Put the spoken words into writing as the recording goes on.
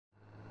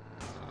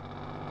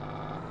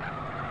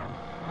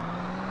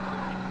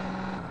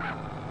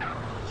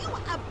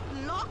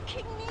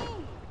fucking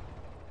mean?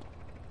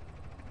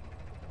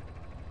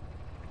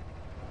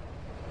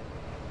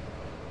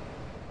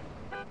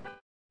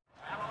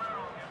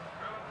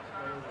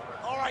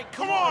 All right,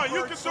 come on,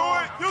 you can do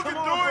it. You can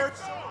do it.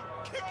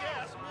 Kick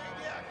ass,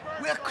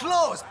 man. We're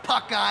closed,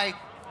 Puckeye.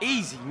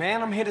 Easy,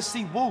 man. I'm here to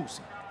see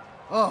Woozy.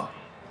 Oh,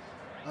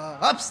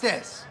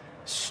 upstairs.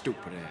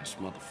 Stupid ass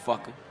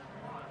motherfucker.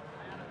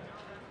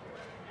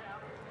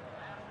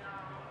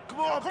 Come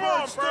on,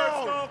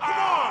 Birdstone. Come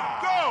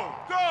on,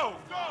 go.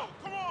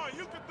 Come on,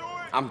 you can do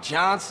it. I'm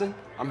Johnson.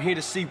 I'm here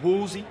to see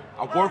Woozy.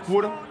 I work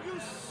with him.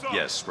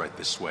 Yes, right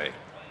this way.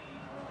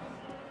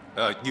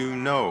 You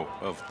know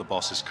of the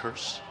boss's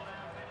curse?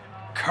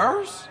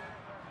 Curse?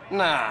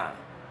 Nah.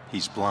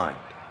 He's blind.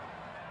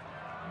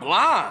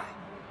 Blind?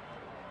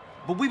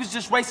 But we was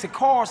just racing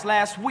cars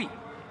last week.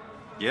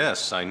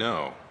 Yes, I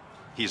know.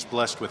 He's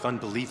blessed with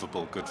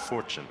unbelievable good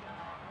fortune.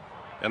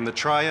 And the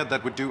triad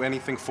that would do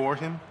anything for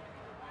him?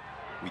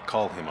 We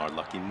call him our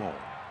lucky mole.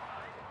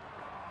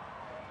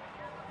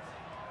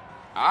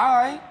 All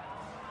right.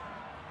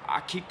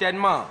 I'll keep that in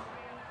mind.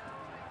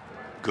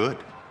 Good.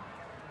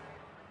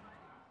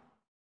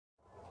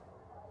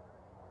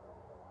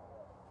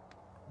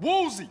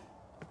 Woozy!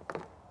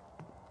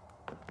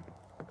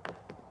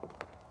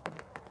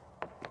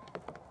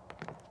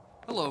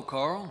 Hello,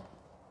 Carl.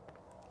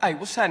 Hey,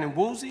 what's happening,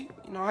 Woozy?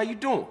 You know, how you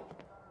doing?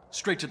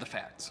 Straight to the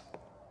facts.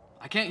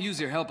 I can't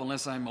use your help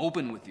unless I'm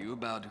open with you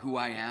about who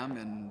I am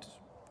and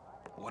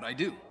what I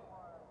do.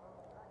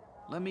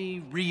 Let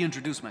me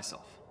reintroduce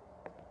myself.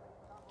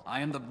 I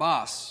am the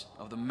boss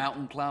of the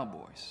Mountain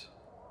Plowboys.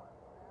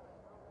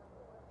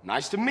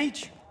 Nice to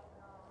meet you.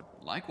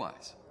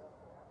 Likewise.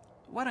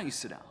 Why don't you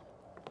sit down?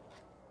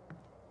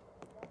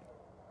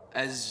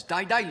 As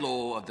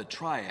Daidai-lo of the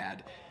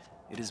Triad,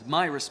 it is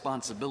my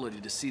responsibility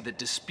to see that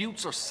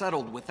disputes are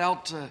settled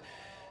without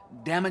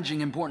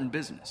damaging important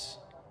business.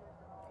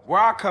 Where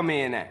I come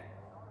in at?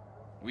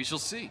 We shall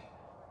see.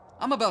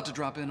 I'm about to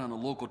drop in on a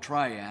local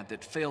Triad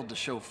that failed to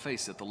show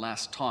face at the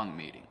last Tong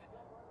meeting.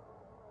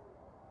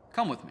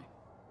 Come with me,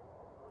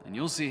 and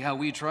you'll see how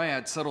we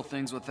Triad settle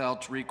things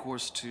without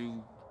recourse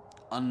to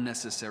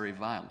unnecessary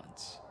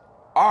violence.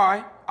 All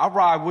right, I'll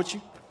ride with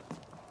you.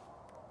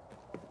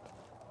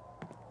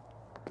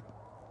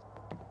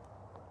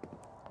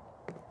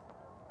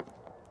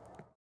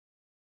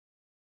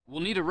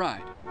 We'll need a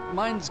ride.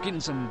 Mine's getting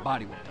some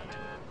body work done to it.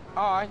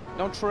 All right,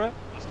 don't trip.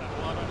 Must have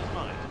a lot on his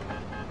mind.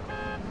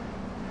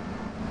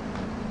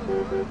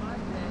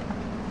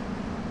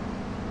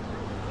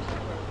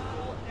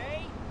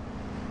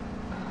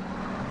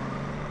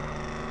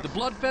 The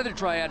Blood Feather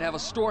Triad have a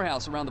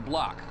storehouse around the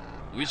block.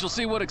 We shall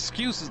see what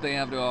excuses they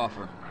have to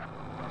offer.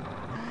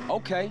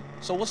 Okay,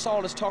 so what's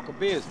all this talk of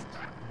business?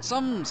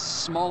 Some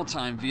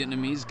small-time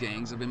Vietnamese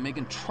gangs have been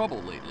making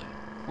trouble lately.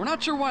 We're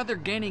not sure why they're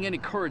gaining any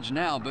courage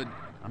now, but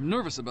I'm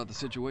nervous about the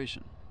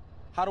situation.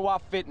 How do I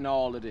fit in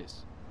all of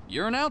this?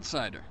 You're an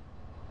outsider.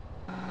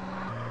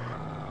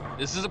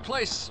 This is a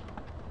place.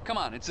 Come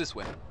on, it's this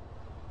way.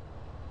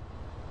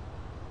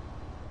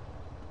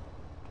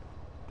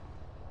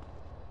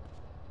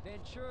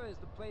 Ventura is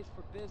the place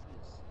for business.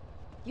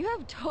 You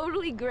have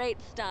totally great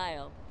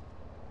style.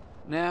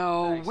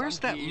 Now, Thanks, where's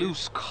I'm that here.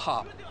 loose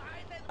cop?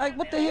 Hey,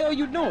 what the hell are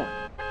you doing?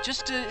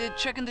 Just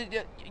checking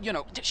the,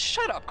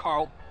 shut up,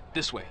 Carl.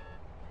 This way.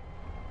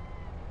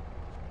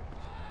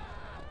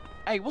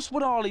 Hey, what's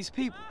with all these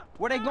people?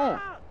 Where they going?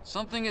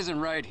 Something isn't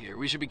right here.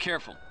 We should be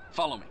careful.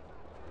 Follow me.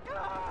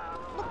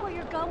 Look where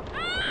you're going.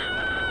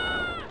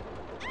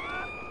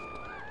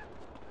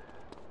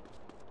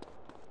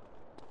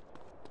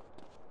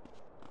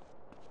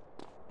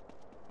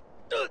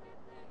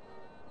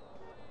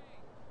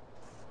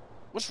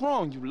 What's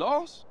wrong? You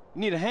lost?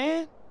 You need a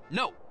hand?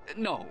 No.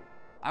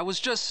 I was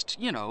just,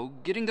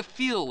 getting the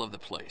feel of the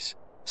place.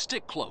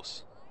 Stick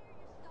close.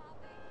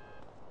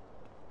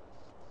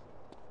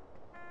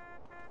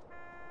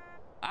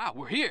 Ah,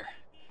 we're here.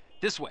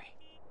 This way.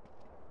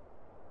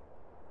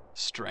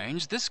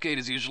 Strange, this gate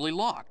is usually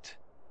locked.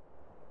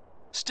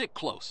 Stick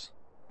close.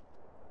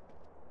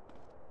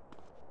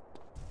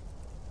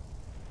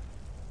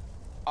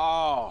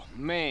 Oh,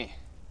 man.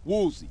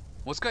 Woozy.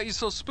 What's got you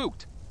so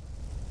spooked?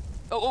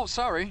 Oh,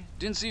 sorry.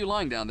 Didn't see you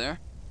lying down there.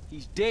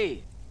 He's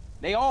dead.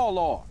 They all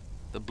are.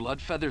 The Blood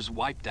Feathers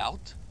wiped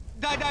out?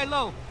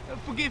 Daidai-lo,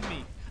 forgive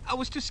me. I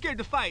was too scared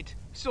to fight,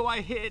 so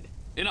I hid.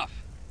 Enough.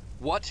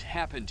 What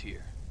happened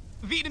here?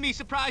 Vietnamese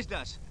surprised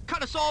us,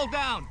 cut us all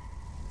down.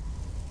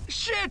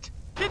 Shit!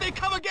 Here they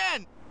come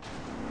again!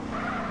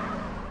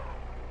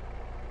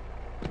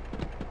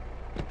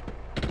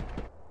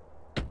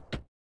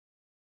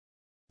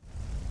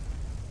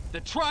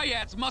 The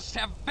Triads must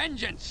have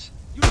vengeance!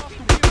 You lost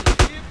the will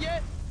to live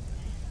yet?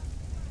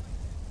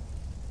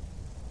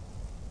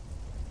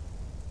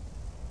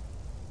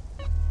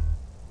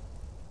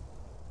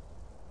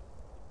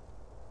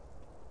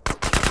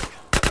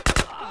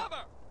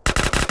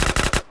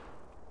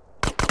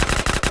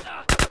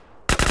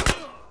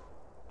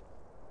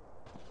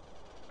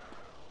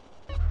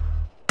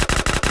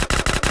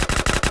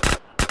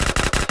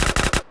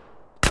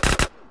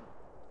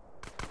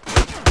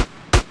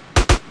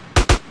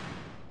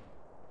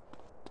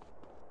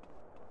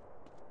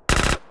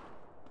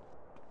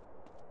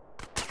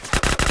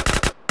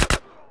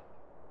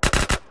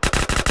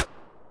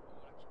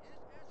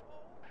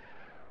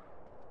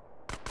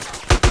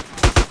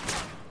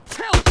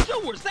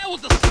 sewers! That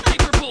was a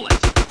sniper bullet!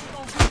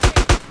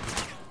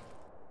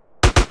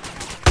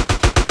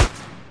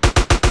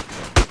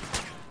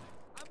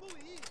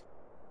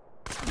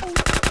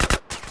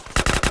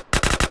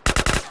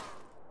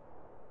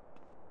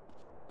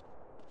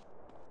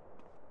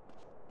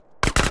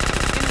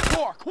 In the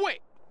door,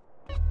 quick!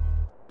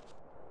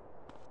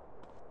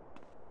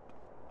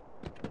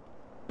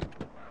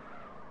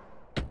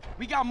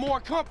 We got more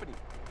company.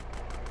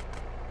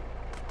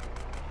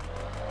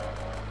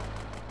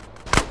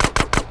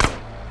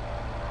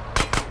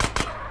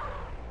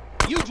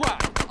 You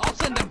drive. I'll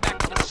send them back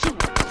to the sewers.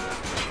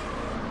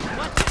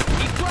 What?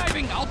 Keep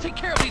driving. I'll take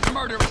care of these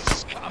murderous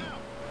scum.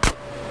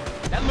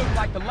 That looked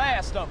like the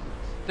last of them.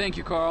 Thank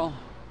you, Carl.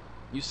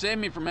 You saved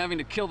me from having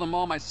to kill them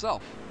all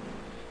myself.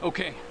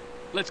 Okay,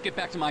 let's get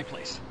back to my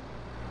place.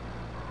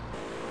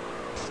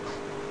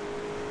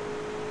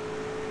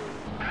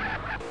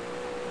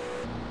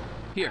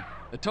 Here,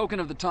 a token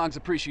of the Tong's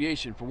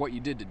appreciation for what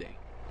you did today.